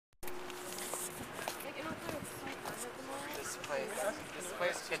This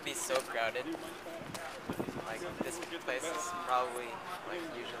place could be so crowded. Like, this place is probably, like,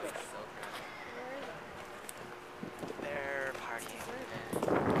 usually so crowded. They're partying.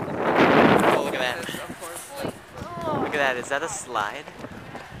 Oh, look at that. Look at that. Is that a slide?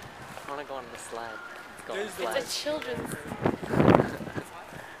 I want to go on the slide. Let's go on the slide. It's a children's.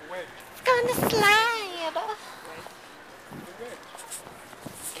 Go on the slide.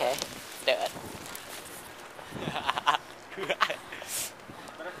 Okay, do it.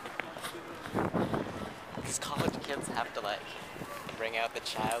 These college kids have to, like, bring out the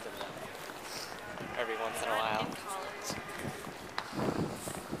child in them every once in a while.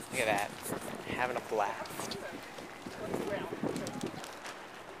 Look at that. Having a blast.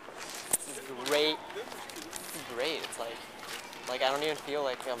 This is great. This is great. It's like I don't even feel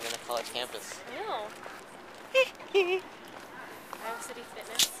like I'm in a college campus. No. Iowa City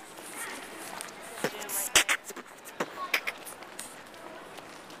Fitness. This is gym right there.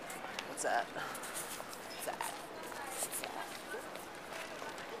 What's that? What's that?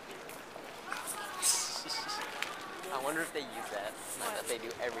 I wonder if they use that. Like that they do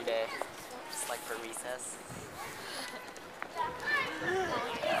every day. Just like for recess.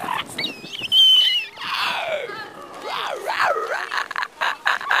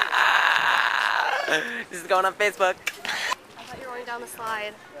 This is going on Facebook. I thought you were going down the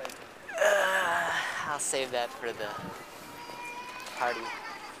slide. I'll save that for the party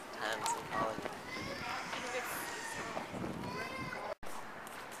times in college.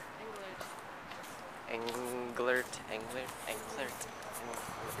 Englert.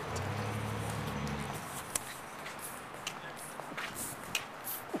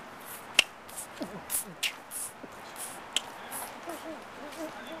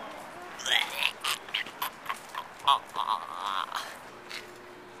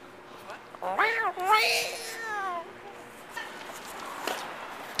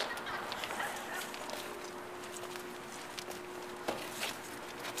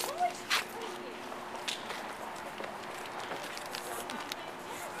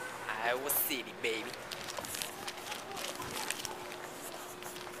 Iowa City, baby.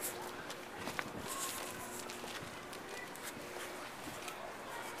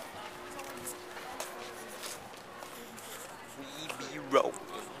 We be roll.